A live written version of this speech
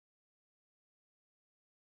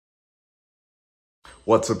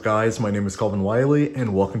What's up guys, my name is Calvin Wiley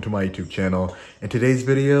and welcome to my YouTube channel. In today's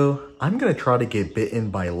video, I'm going to try to get bitten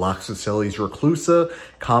by Loxosecles reclusa,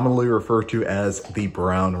 commonly referred to as the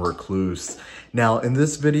brown recluse. Now in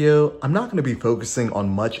this video, I'm not going to be focusing on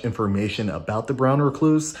much information about the brown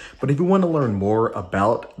recluse, but if you want to learn more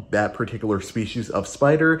about that particular species of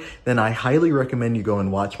spider, then I highly recommend you go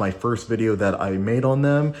and watch my first video that I made on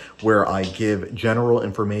them, where I give general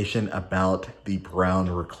information about the brown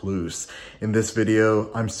recluse. In this video,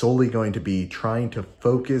 I'm solely going to be trying to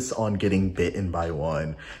focus on getting bitten by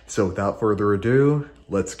one. So without further ado,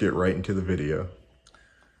 let's get right into the video.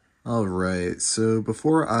 Alright, so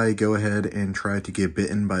before I go ahead and try to get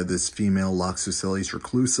bitten by this female Loxosecles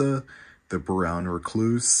reclusa, the brown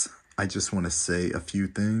recluse, I just want to say a few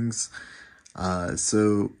things.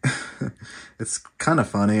 So it's kind of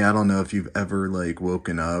funny. I don't know if you've ever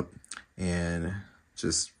woken up and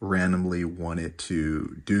just randomly wanted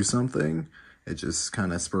to do something. It just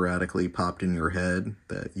kind of sporadically popped in your head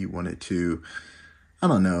that you wanted to, I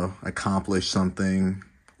don't know, accomplish something,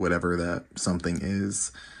 whatever that something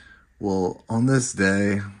is. Well, on this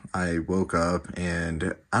day, I woke up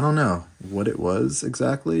and I don't know what it was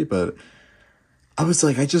exactly, but I was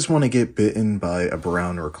like, I just want to get bitten by a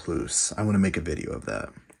brown recluse. I want to make a video of that.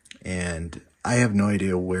 And I have no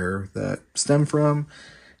idea where that stemmed from.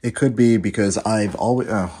 It could be because I've always,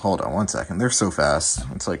 hold on one second. They're so fast.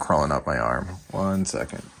 It's like crawling up my arm. 1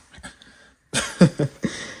 second.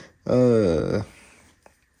 There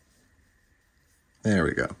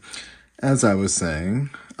we go. As I was saying,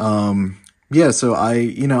 yeah, so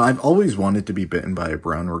I've always wanted to be bitten by a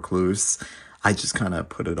brown recluse. I just kind of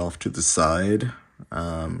put it off to the side,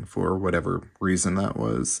 for whatever reason that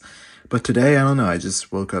was. But today, I don't know, I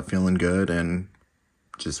just woke up feeling good and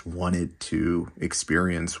just wanted to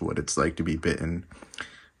experience what it's like to be bitten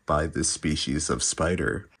by this species of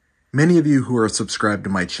spider. Many of you who are subscribed to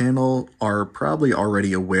my channel are probably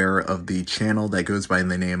already aware of the channel that goes by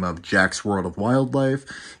the name of Jack's World of Wildlife.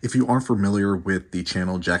 If you aren't familiar with the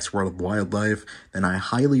channel Jack's World of Wildlife, then I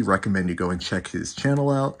highly recommend you go and check his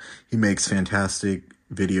channel out. He makes fantastic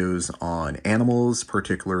videos on animals,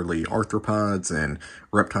 particularly arthropods and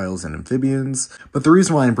reptiles and amphibians. But the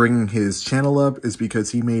reason why I'm bringing his channel up is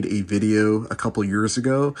because he made a video a couple years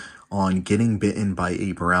ago on getting bitten by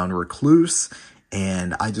a brown recluse.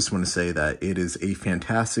 And I just want to say that it is a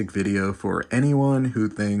fantastic video for anyone who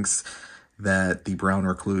thinks that the brown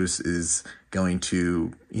recluse is going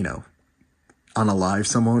to, unalive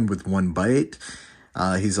someone with one bite.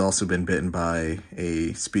 He's also been bitten by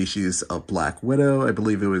a species of black widow. I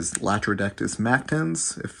believe it was Latrodectus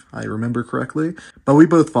mactens, if I remember correctly. But we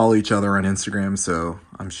both follow each other on Instagram, so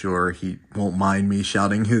I'm sure he won't mind me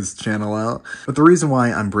shouting his channel out. But the reason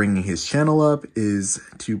why I'm bringing his channel up is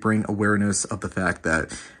to bring awareness of the fact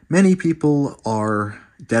that many people are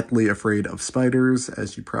deathly afraid of spiders.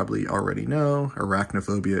 As you probably already know,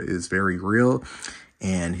 arachnophobia is very real.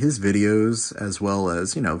 And his videos, as well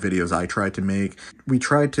as, videos I tried to make, we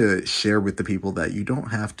tried to share with the people that you don't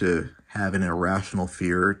have to have an irrational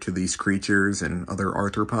fear to these creatures and other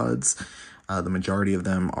arthropods. The majority of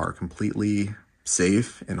them are completely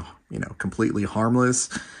safe and, completely harmless.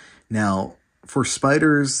 Now, for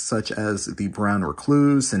spiders such as the brown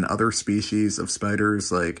recluse and other species of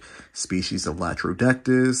spiders like species of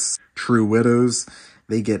Latrodectus, true widows,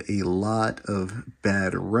 they get a lot of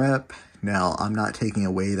bad rep. Now, I'm not taking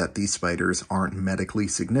away that these spiders aren't medically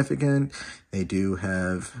significant. They do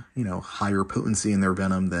have, higher potency in their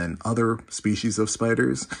venom than other species of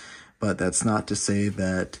spiders. But that's not to say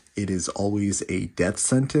that it is always a death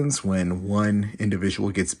sentence when one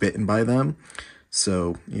individual gets bitten by them.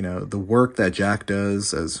 So, the work that Jack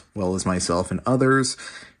does, as well as myself and others,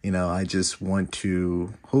 I just want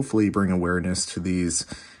to hopefully bring awareness to these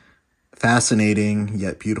fascinating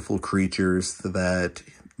yet beautiful creatures that,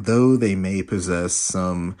 though they may possess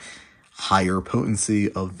some higher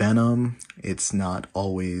potency of venom, it's not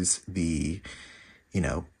always the,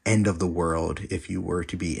 end of the world if you were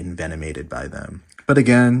to be envenomated by them. But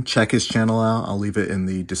again, check his channel out. I'll leave it in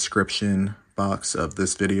the description box of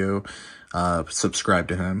this video. Subscribe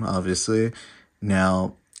to him, obviously.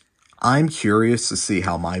 Now, I'm curious to see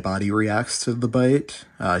how my body reacts to the bite,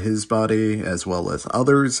 his body, as well as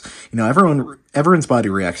others. Everyone's body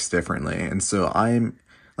reacts differently. And so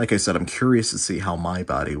like I said, I'm curious to see how my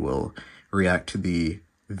body will react to the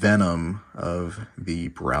venom of the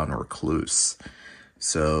brown recluse.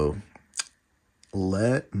 So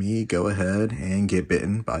let me go ahead and get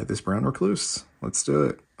bitten by this brown recluse. Let's do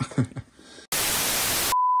it.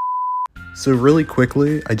 So really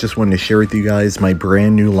quickly, I just wanted to share with you guys my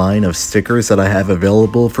brand new line of stickers that I have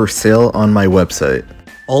available for sale on my website.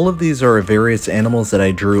 All of these are various animals that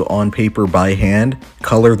I drew on paper by hand,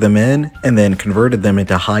 colored them in, and then converted them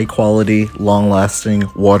into high quality, long lasting,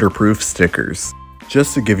 waterproof stickers.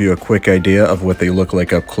 Just to give you a quick idea of what they look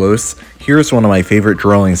like up close, here's one of my favorite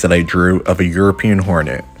drawings that I drew of a European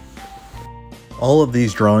hornet. All of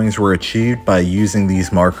these drawings were achieved by using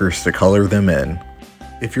these markers to color them in.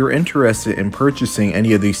 If you're interested in purchasing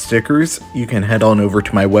any of these stickers, you can head on over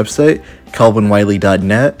to my website,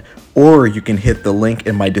 calvinwiley.net, or you can hit the link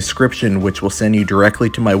in my description, which will send you directly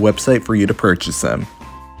to my website for you to purchase them.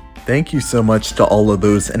 Thank you so much to all of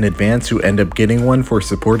those in advance who end up getting one for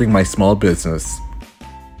supporting my small business.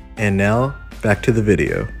 And now, back to the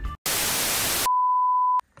video.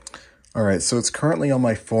 Alright, so it's currently on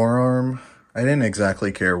my forearm. I didn't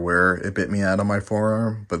exactly care where it bit me at on my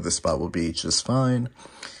forearm, but this spot will be just fine.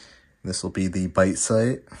 This will be the bite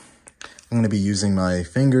site. I'm going to be using my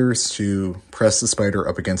fingers to press the spider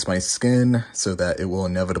up against my skin so that it will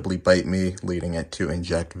inevitably bite me, leading it to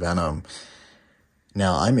inject venom.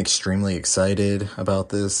 Now, I'm extremely excited about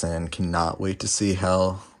this and cannot wait to see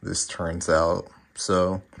how this turns out.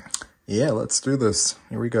 So, yeah, let's do this.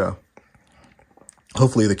 Here we go.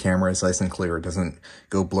 Hopefully the camera is nice and clear. It doesn't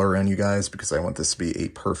go blur on you guys because I want this to be a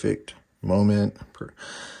perfect moment.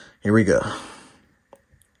 Here we go.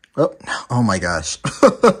 Oh my gosh.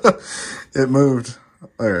 It moved.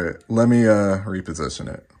 All right, let me reposition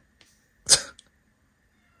it.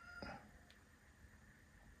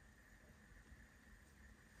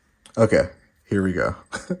 Okay, here we go.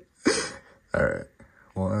 All right,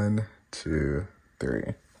 1, 2, 3.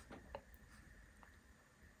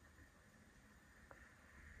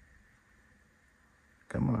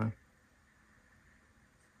 Come on.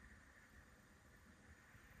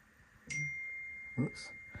 Oops.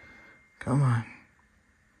 Come on.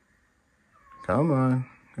 Come on.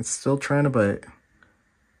 It's still trying to bite.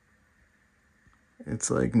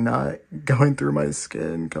 It's like not going through my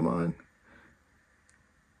skin. Come on.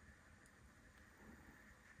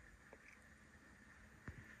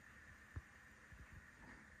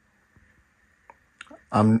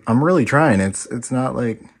 I'm really trying. It's not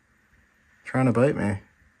like trying to bite me.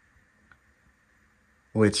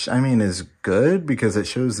 Which, I mean, is good because it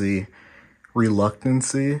shows the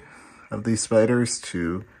reluctancy of these spiders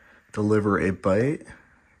to deliver a bite,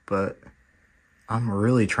 but I'm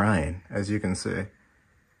really trying, as you can see.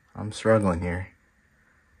 I'm struggling here.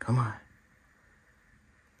 Come on.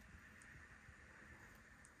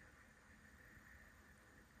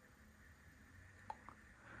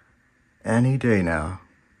 Any day now.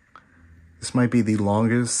 This might be the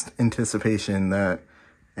longest anticipation that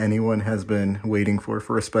anyone has been waiting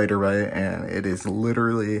for a spider bite, and it is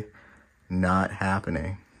literally not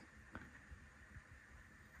happening.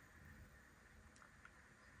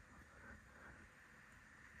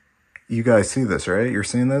 You guys see this, right? You're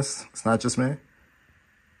seeing this? It's not just me?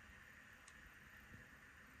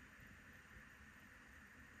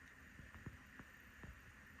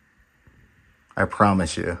 I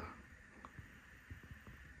promise you.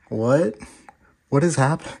 What? What is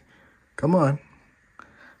happening? Come on.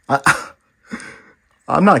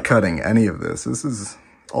 I'm not cutting any of this. This is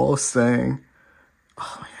all staying.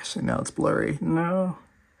 Oh my gosh, now it's blurry. No.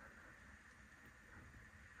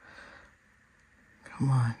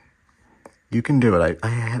 Come on. You can do it. I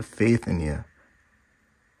have faith in you.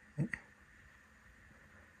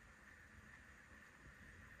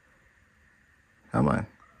 Come on.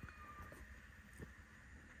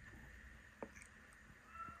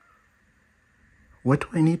 What do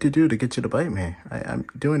I need to do to get you to bite me? I'm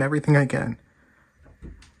doing everything I can.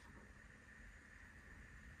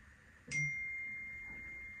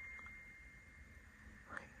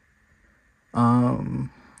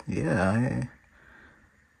 Yeah,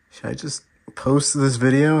 should I just post this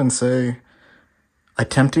video and say,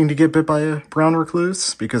 attempting to get bit by a brown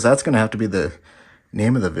recluse? Because that's going to have to be the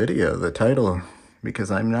name of the video, the title,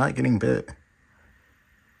 because I'm not getting bit.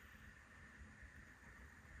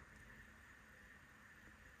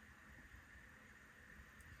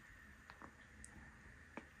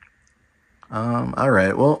 All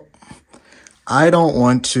right, well, I don't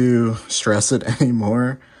want to stress it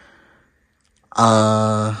anymore.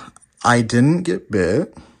 I didn't get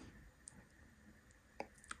bit.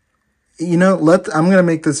 You know, I'm going to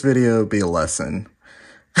make this video be a lesson.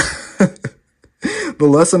 The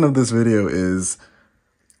lesson of this video is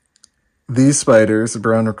these spiders, the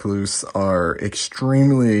brown recluse, are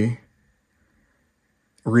extremely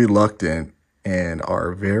reluctant and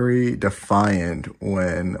are very defiant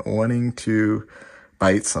when wanting to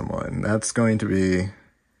bite someone. That's going to be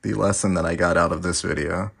the lesson that I got out of this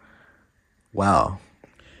video. Wow.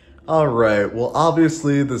 Alright, well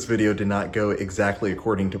obviously this video did not go exactly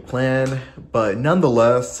according to plan, but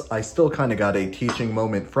nonetheless, I still kind of got a teaching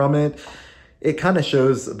moment from it. It kind of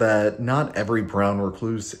shows that not every brown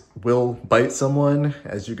recluse will bite someone.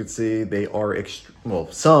 As you can see, they are,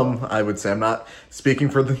 well, some, I would say, I'm not speaking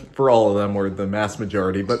for all of them or the mass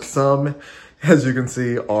majority, but some, as you can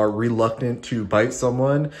see, are reluctant to bite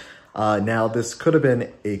someone. Now, this could have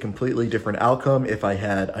been a completely different outcome if I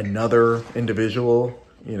had another individual.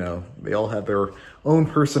 You know, they all have their own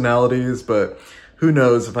personalities, but who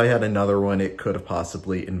knows, if I had another one, it could have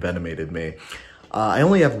possibly envenomated me. I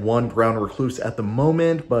only have one brown recluse at the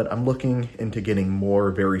moment, but I'm looking into getting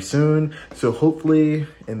more very soon. So hopefully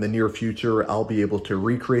in the near future, I'll be able to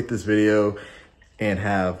recreate this video and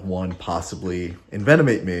have one possibly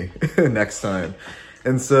envenomate me next time.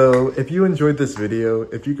 And so if you enjoyed this video,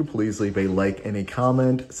 if you could please leave a like and a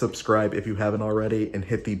comment, subscribe if you haven't already, and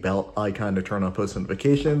hit the bell icon to turn on post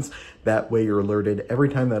notifications. That way you're alerted every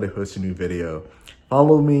time that I post a new video.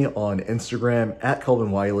 Follow me on Instagram at Kelvin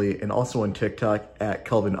Wiley and also on TikTok at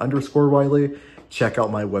Kelvin_Wiley. Check out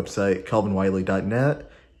my website, kelvinwiley.net,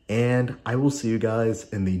 and I will see you guys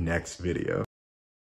in the next video.